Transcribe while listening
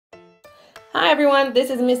Hi everyone, this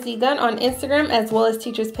is Missy Gunn on Instagram as well as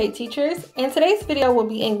Teachers Pay Teachers, and today's video will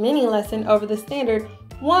be a mini lesson over the standard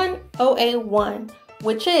 1.OA.1,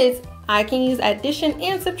 which is I can use addition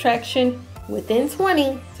and subtraction within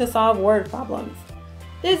 20 to solve word problems.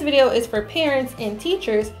 This video is for parents and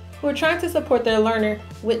teachers who are trying to support their learner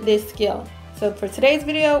with this skill. So for today's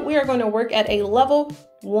video, we are going to work at a level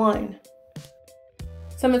 1.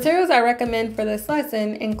 Some materials I recommend for this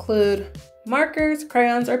lesson include markers,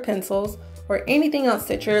 crayons, or pencils, or anything else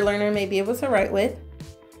that your learner may be able to write with,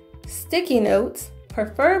 sticky notes,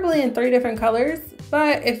 preferably in 3 different colors,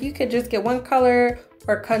 but if you could just get one color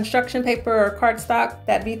or construction paper or cardstock,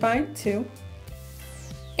 that'd be fine too,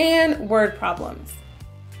 and word problems.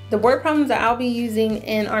 The word problems that I'll be using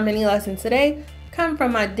in our mini lesson today come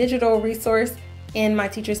from my digital resource in my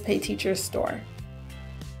Teachers Pay Teachers store.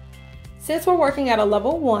 Since we're working at a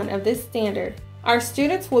level 1 of this standard, our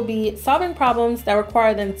students will be solving problems that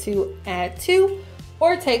require them to add to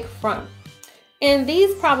or take from. And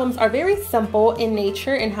these problems are very simple in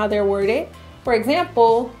nature and how they're worded. For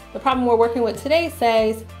example, the problem we're working with today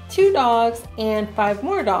says 2 dogs and 5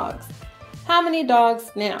 more dogs. How many dogs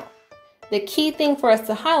now? The key thing for us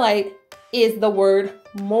to highlight is the word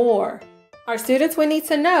more. Our students would need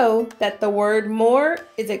to know that the word more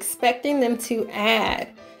is expecting them to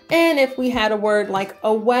add. And if we had a word like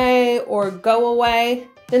away or go away,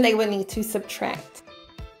 then they would need to subtract.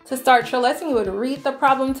 To start your lesson, you would read the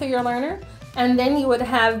problem to your learner, and then you would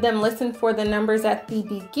have them listen for the numbers at the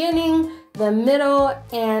beginning, the middle,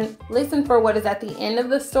 and listen for what is at the end of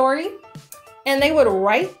the story. And they would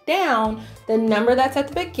write down the number that's at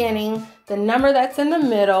the beginning, the number that's in the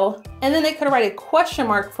middle, and then they could write a question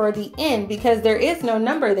mark for the end because there is no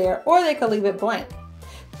number there, or they could leave it blank.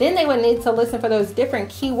 Then they would need to listen for those different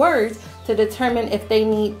keywords to determine if they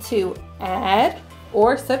need to add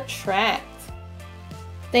or subtract.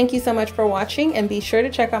 Thank you so much for watching, and be sure to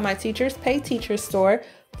check out my Teachers Pay Teachers store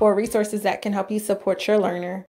for resources that can help you support your learner.